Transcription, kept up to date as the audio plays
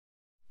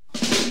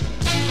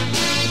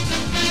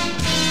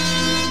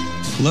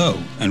Hello,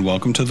 and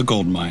welcome to The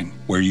Gold Mine,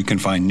 where you can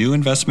find new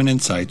investment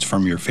insights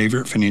from your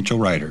favorite financial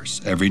writers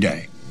every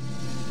day.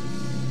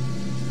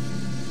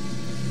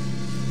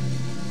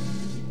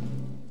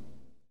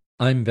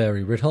 I'm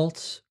Barry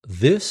Ritholtz.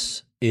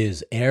 This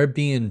is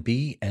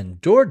Airbnb and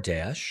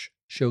DoorDash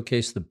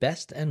showcase the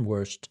best and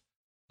worst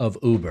of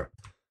Uber.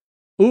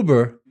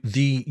 Uber,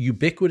 the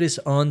ubiquitous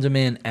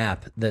on-demand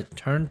app that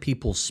turned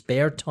people's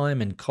spare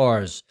time in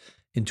cars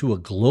into a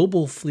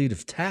global fleet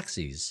of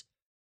taxis,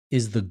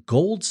 is the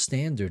gold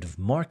standard of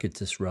market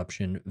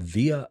disruption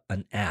via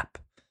an app.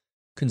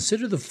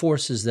 Consider the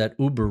forces that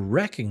Uber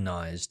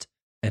recognized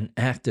and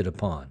acted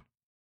upon.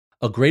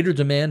 A greater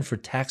demand for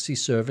taxi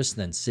service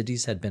than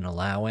cities had been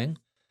allowing,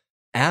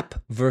 app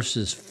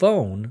versus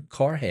phone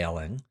car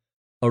hailing,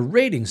 a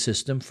rating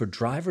system for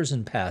drivers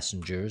and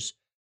passengers,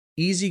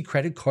 easy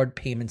credit card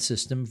payment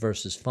system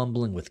versus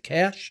fumbling with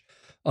cash,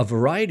 a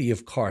variety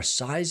of car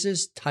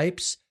sizes,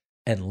 types,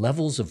 and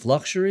levels of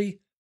luxury,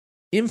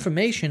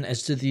 information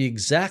as to the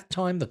exact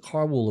time the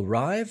car will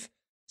arrive,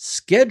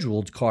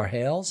 scheduled car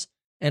hails,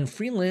 and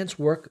freelance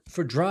work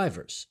for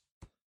drivers.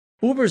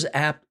 Uber's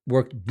app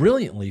worked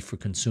brilliantly for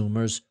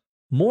consumers.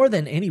 More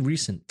than any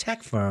recent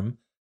tech firm,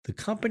 the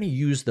company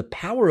used the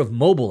power of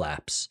mobile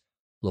apps,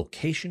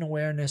 location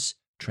awareness,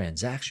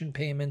 transaction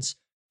payments,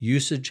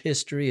 usage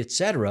history,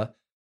 etc.,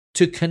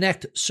 to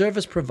connect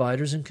service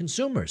providers and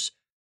consumers.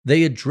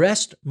 They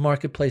addressed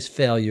marketplace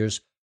failures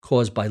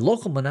caused by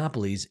local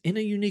monopolies in a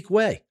unique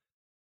way.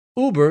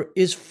 Uber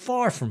is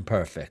far from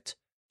perfect.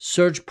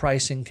 Surge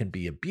pricing can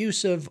be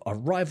abusive,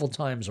 arrival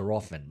times are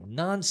often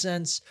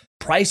nonsense,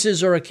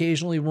 prices are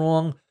occasionally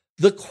wrong,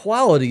 the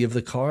quality of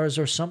the cars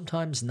are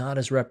sometimes not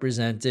as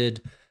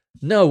represented.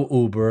 No,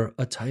 Uber,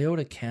 a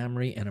Toyota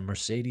Camry and a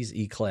Mercedes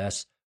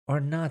E-Class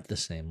are not the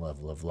same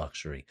level of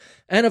luxury.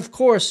 And of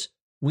course,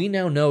 we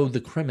now know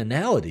the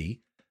criminality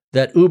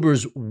that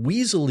Uber's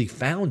weaselly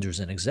founders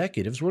and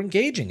executives were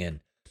engaging in.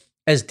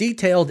 As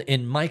detailed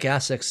in Mike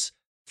Asek's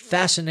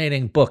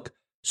fascinating book,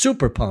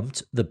 Super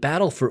Pumped, The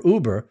Battle for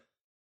Uber,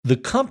 the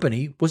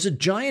company was a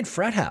giant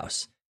frat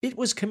house. It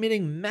was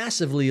committing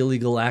massively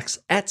illegal acts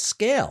at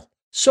scale,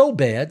 so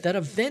bad that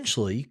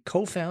eventually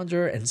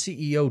co-founder and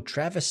CEO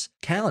Travis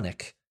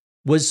Kalanick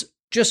was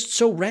just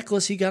so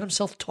reckless he got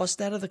himself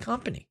tossed out of the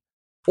company.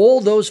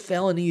 All those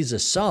felonies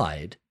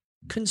aside,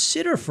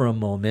 consider for a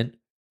moment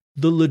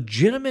the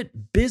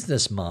legitimate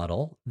business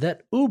model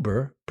that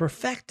Uber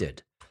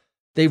perfected.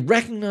 They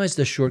recognized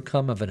the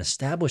shortcoming of an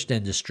established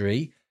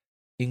industry,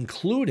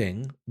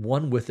 including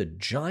one with a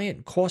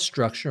giant cost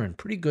structure and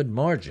pretty good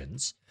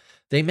margins.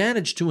 They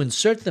managed to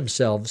insert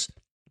themselves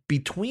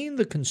between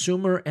the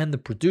consumer and the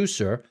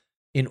producer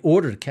in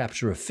order to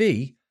capture a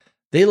fee.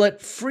 They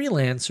let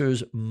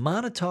freelancers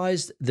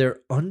monetize their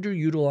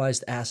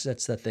underutilized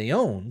assets that they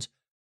owned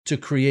to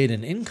create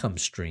an income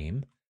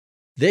stream.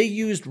 They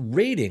used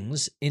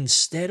ratings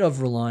instead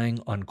of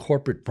relying on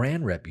corporate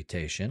brand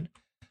reputation.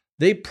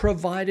 They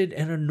provided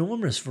an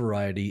enormous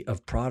variety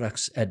of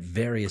products at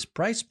various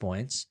price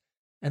points,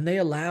 and they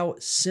allow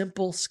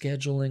simple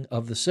scheduling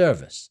of the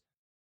service.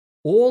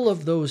 All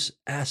of those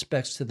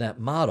aspects to that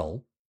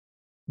model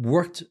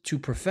worked to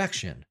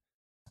perfection.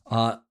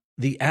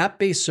 The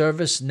app-based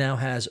service now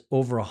has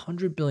over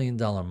 $100 billion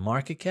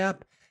market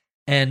cap,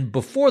 and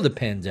before the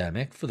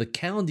pandemic, for the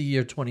calendar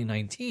year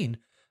 2019,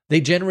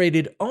 they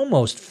generated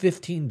almost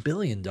 $15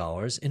 billion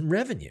in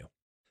revenue.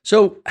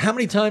 So how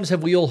many times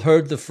have we all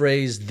heard the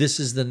phrase,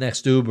 "this is the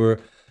next Uber,"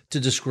 to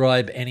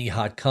describe any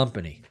hot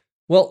company?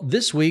 Well,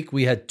 this week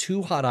we had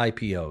two hot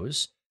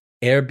IPOs,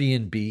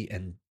 Airbnb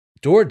and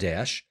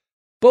DoorDash,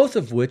 both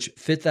of which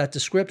fit that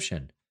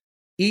description.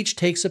 Each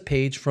takes a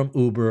page from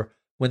Uber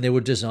when they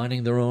were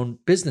designing their own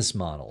business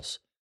models.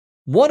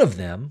 One of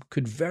them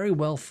could very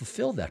well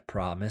fulfill that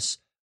promise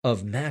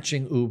of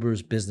matching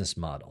Uber's business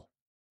model.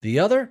 The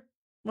other,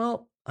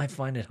 well, I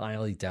find it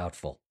highly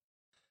doubtful.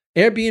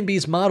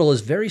 Airbnb's model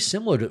is very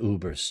similar to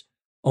Uber's.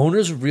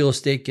 Owners of real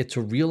estate get to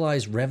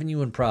realize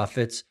revenue and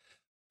profits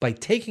by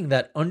taking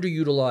that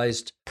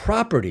underutilized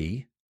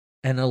property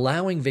and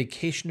allowing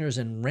vacationers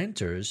and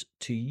renters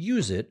to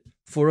use it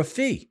for a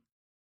fee.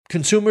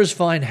 Consumers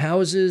find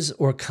houses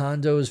or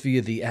condos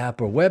via the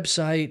app or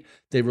website.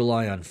 They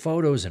rely on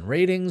photos and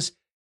ratings.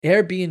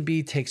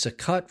 Airbnb takes a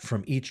cut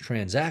from each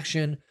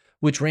transaction,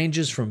 which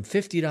ranges from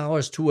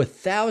 $50 to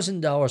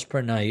 $1,000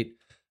 per night.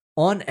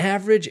 On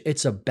average,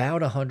 it's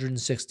about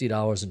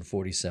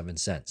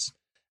 $160.47,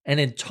 an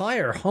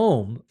entire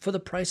home for the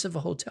price of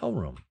a hotel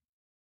room.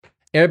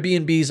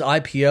 Airbnb's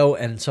IPO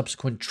and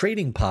subsequent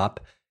trading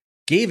pop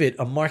gave it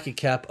a market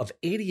cap of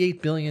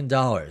 $88 billion,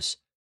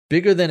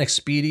 bigger than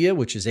Expedia,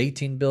 which is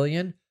 $18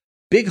 billion,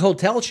 big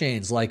hotel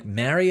chains like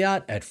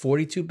Marriott at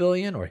 $42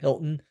 billion or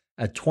Hilton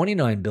at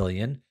 $29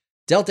 billion.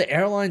 Delta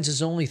Airlines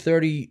is only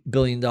 $30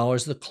 billion.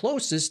 The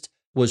closest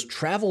was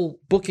travel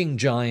booking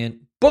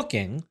giant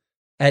Booking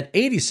at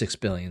 $86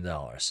 billion.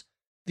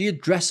 The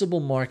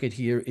addressable market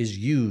here is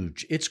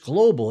huge. It's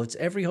global. It's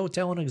every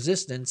hotel in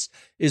existence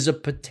is a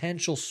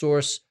potential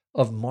source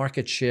of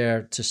market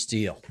share to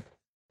steal.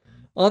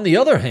 On the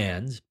other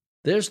hand,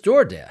 There's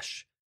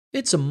DoorDash.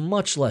 It's a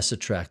much less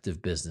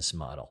attractive business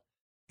model.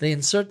 They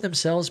insert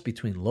themselves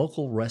between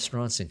local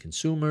restaurants and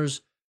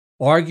consumers,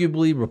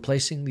 arguably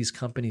replacing these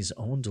companies'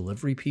 own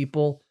delivery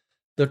people.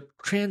 The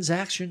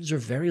transactions are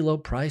very low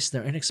priced,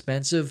 they're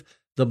inexpensive,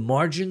 the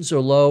margins are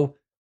low.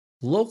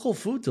 Local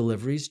food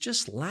deliveries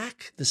just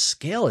lack the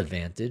scale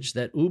advantage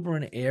that Uber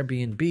and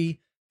Airbnb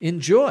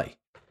enjoy.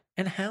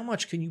 And how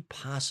much can you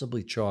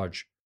possibly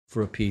charge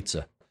for a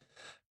pizza?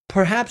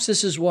 Perhaps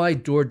this is why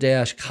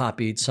DoorDash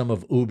copied some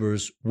of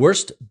Uber's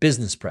worst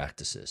business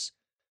practices.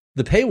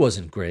 The pay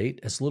wasn't great,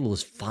 as little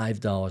as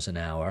 $5 an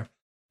hour.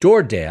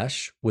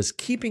 DoorDash was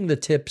keeping the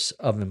tips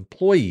of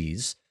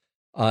employees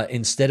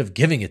instead of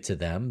giving it to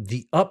them.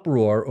 The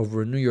uproar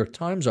over a New York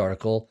Times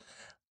article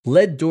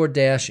led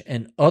DoorDash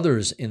and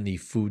others in the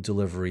food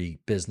delivery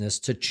business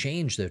to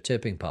change their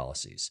tipping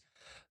policies.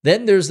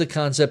 Then there's the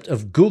concept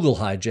of Google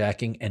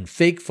hijacking and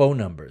fake phone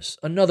numbers,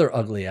 another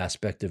ugly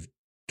aspect of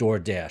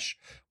DoorDash,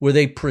 where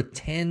they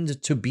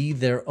pretend to be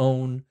their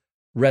own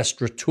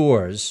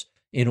restaurateurs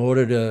in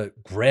order to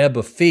grab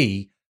a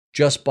fee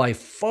just by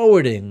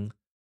forwarding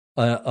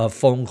a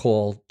phone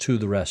call to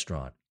the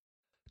restaurant.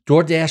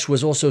 DoorDash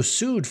was also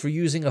sued for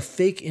using a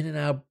fake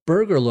In-N-Out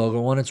Burger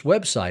logo on its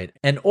website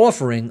and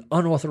offering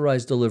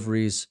unauthorized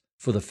deliveries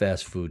for the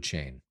fast food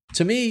chain.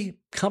 To me,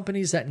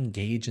 companies that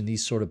engage in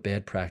these sort of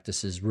bad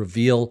practices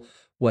reveal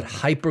what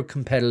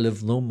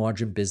hyper-competitive,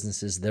 low-margin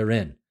businesses they're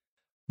in.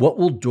 What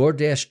will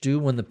DoorDash do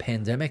when the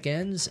pandemic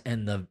ends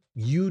and the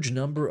huge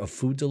number of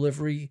food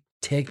delivery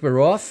taper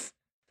off?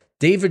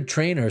 David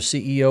Traynor,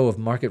 CEO of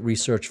market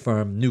research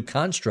firm New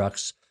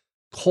Constructs,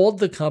 called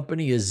the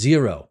company a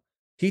zero.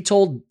 He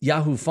told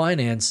Yahoo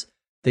Finance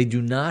they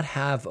do not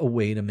have a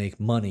way to make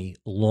money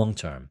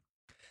long-term.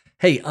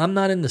 Hey, I'm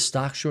not in the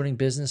stock shorting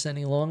business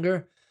any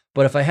longer,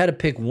 but if I had to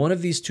pick one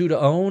of these two to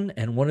own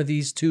and one of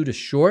these two to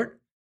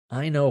short,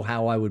 I know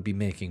how I would be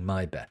making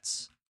my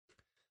bets.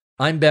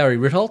 I'm Barry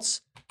Ritholtz.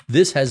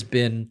 This has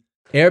been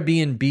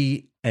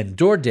Airbnb and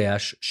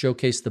DoorDash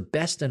showcase the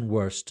best and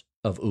worst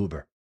of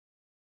Uber.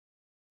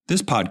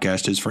 This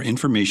podcast is for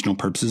informational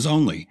purposes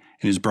only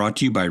and is brought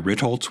to you by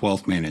Ritholtz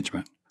Wealth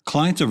Management.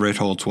 Clients of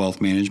Ritholtz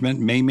Wealth Management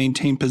may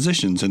maintain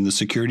positions in the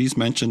securities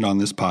mentioned on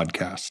this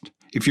podcast.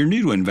 If you're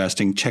new to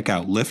investing, check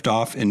out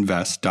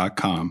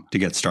liftoffinvest.com to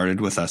get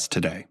started with us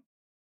today.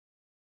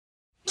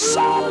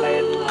 Solid.